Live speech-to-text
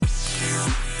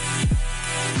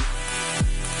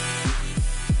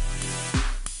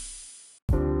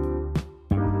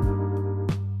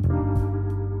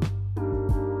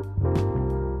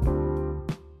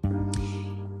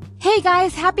Hey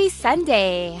guys, happy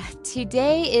Sunday.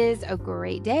 Today is a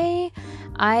great day.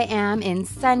 I am in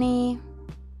sunny,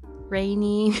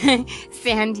 rainy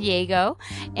San Diego.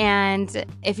 And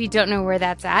if you don't know where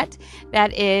that's at,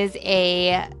 that is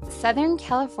a Southern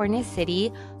California city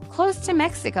close to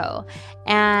Mexico.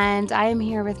 And I am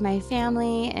here with my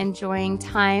family, enjoying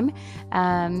time,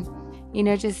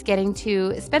 just getting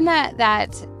to spend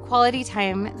that quality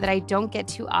time that I don't get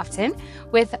too often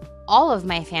with all of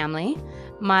my family.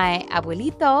 My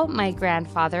abuelito, my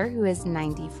grandfather, who is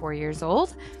 94 years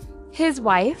old, his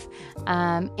wife,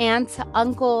 aunts,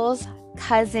 uncles,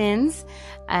 cousins,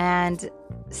 and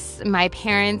my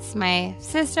parents, my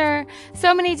sister,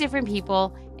 so many different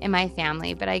people in my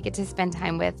family, but I get to spend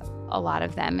time with a lot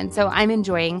of them. And so I'm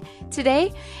enjoying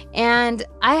today. And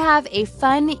I have a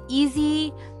fun,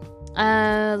 easy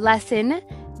lesson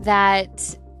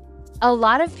that a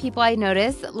lot of people I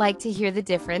notice like to hear the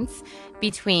difference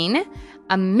between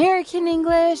American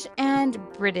English and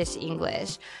British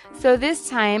English. So this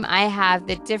time I have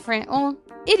the different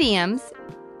idioms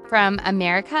from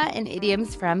America and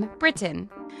idioms from Britain.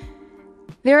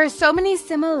 There are so many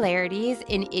similarities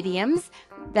in idioms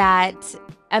that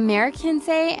Americans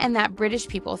say and that British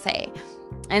people say.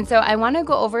 And so I want to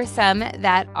go over some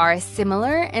that are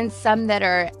similar and some that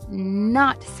are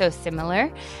not so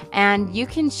similar. And you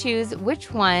can choose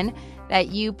which one that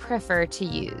you prefer to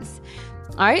use.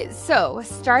 All right, so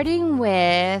starting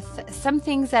with some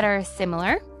things that are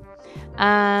similar.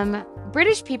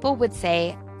 British people would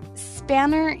say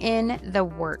spanner in the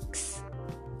works.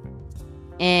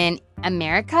 In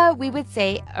America, we would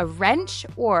say a wrench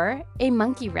or a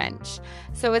monkey wrench.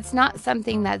 So it's not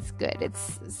something that's good.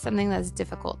 It's something that's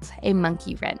difficult, a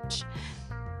monkey wrench.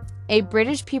 A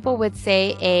British people would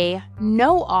say a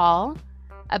know-all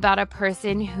about a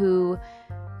person who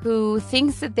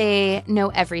thinks that they know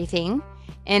everything.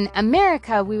 In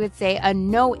America, we would say a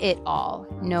know-it-all,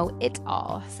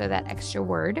 know-it-all. So that extra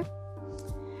word.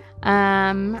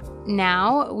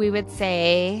 Now we would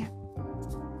say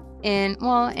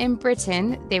in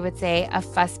Britain, they would say a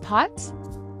fusspot.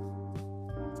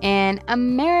 In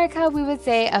America, we would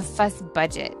say a fuss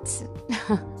budget.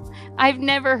 I've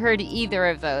never heard either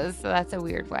of those, so that's a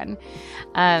weird one.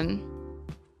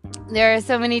 There are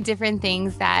so many different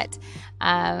things that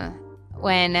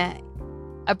when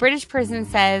a British person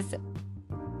says,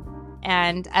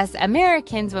 and us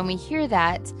Americans, when we hear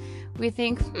that, we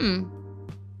think,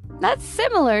 that's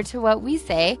similar to what we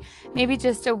say, maybe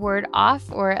just a word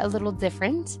off or a little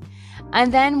different.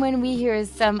 And then when we hear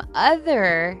some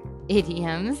other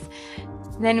idioms,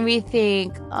 then we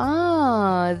think,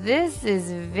 oh, this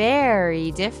is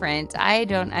very different. I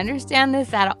don't understand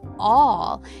this at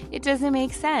all. It doesn't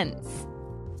make sense.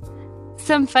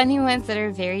 Some funny ones that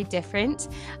are very different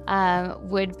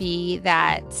would be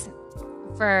that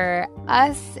for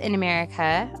us in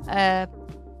America, a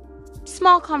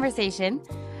small conversation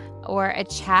or a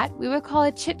chat, we would call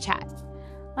it chit-chat.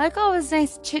 Like, oh, it was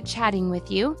nice chit-chatting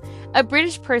with you. A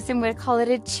British person would call it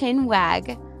a chin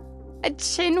wag. A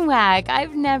chin wag.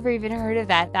 I've never even heard of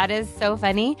that. That is so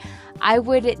funny. I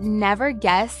would never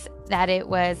guess that it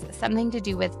was something to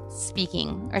do with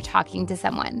speaking or talking to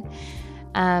someone.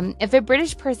 If a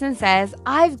British person says,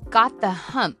 I've got the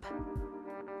hump.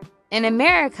 In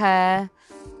America,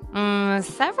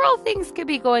 several things could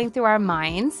be going through our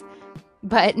minds,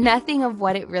 but nothing of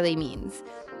what it really means.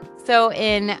 So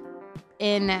in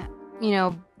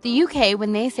the UK,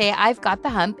 when they say I've got the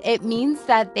hump, it means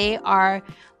that they are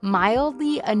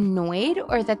mildly annoyed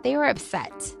or that they are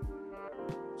upset.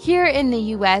 Here in the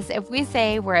US, if we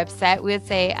say we're upset, we would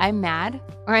say I'm mad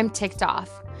or I'm ticked off.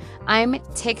 I'm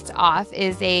ticked off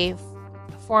is a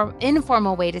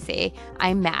informal way to say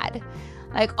I'm mad.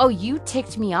 Like, oh, you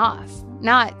ticked me off,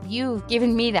 not you've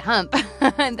given me the hump.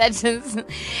 That's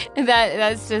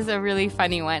just a really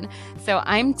funny one. So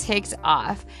I'm ticked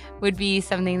off would be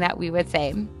something that we would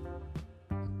say.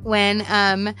 When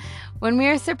we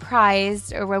are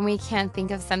surprised or when we can't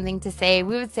think of something to say,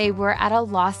 we would say we're at a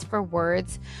loss for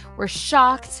words. We're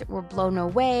shocked, we're blown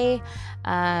away,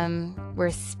 we're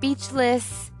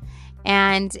speechless.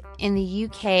 And in the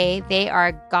UK, they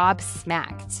are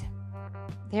gobsmacked.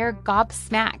 They're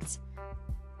gobsmacked.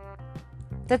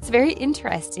 That's very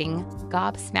interesting.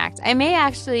 Gobsmacked. I may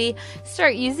actually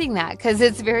start using that because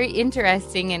it's very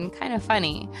interesting and kind of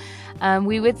funny.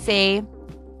 We would say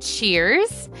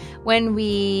cheers when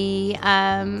we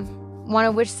want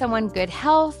to wish someone good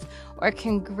health or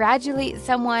congratulate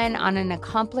someone on an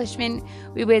accomplishment.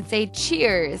 We would say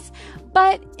cheers.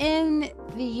 But in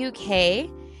the UK,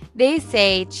 they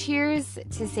say cheers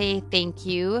to say thank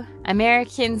you.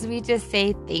 Americans, we just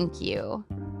say thank you.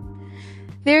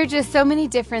 There are just so many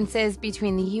differences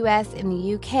between the US and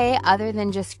the UK other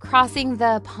than just crossing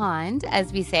the pond,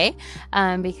 as we say,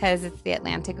 because it's the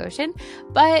Atlantic Ocean.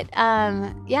 But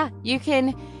yeah, you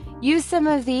can use some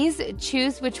of these,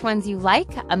 choose which ones you like,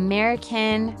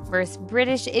 American versus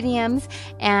British idioms,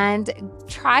 and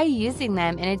try using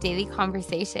them in a daily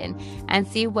conversation and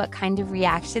see what kind of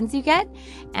reactions you get.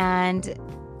 And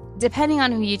depending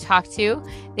on who you talk to,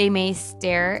 they may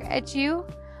stare at you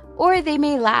or they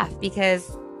may laugh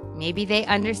because maybe they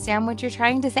understand what you're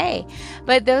trying to say.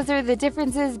 But those are the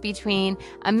differences between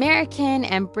American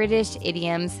and British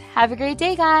idioms. Have a great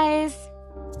day, guys.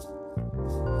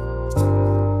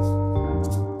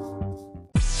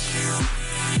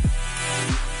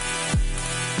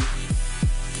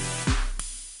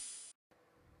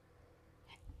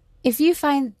 If you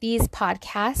find these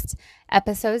podcast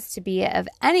episodes to be of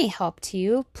any help to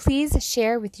you, please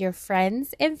share with your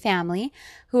friends and family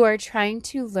who are trying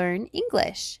to learn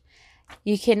English.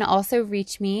 You can also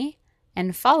reach me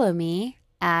and follow me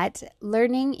at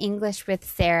Learning English with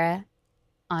Sarah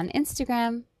on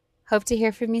Instagram. Hope to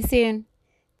hear from you soon.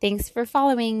 Thanks for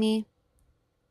following me.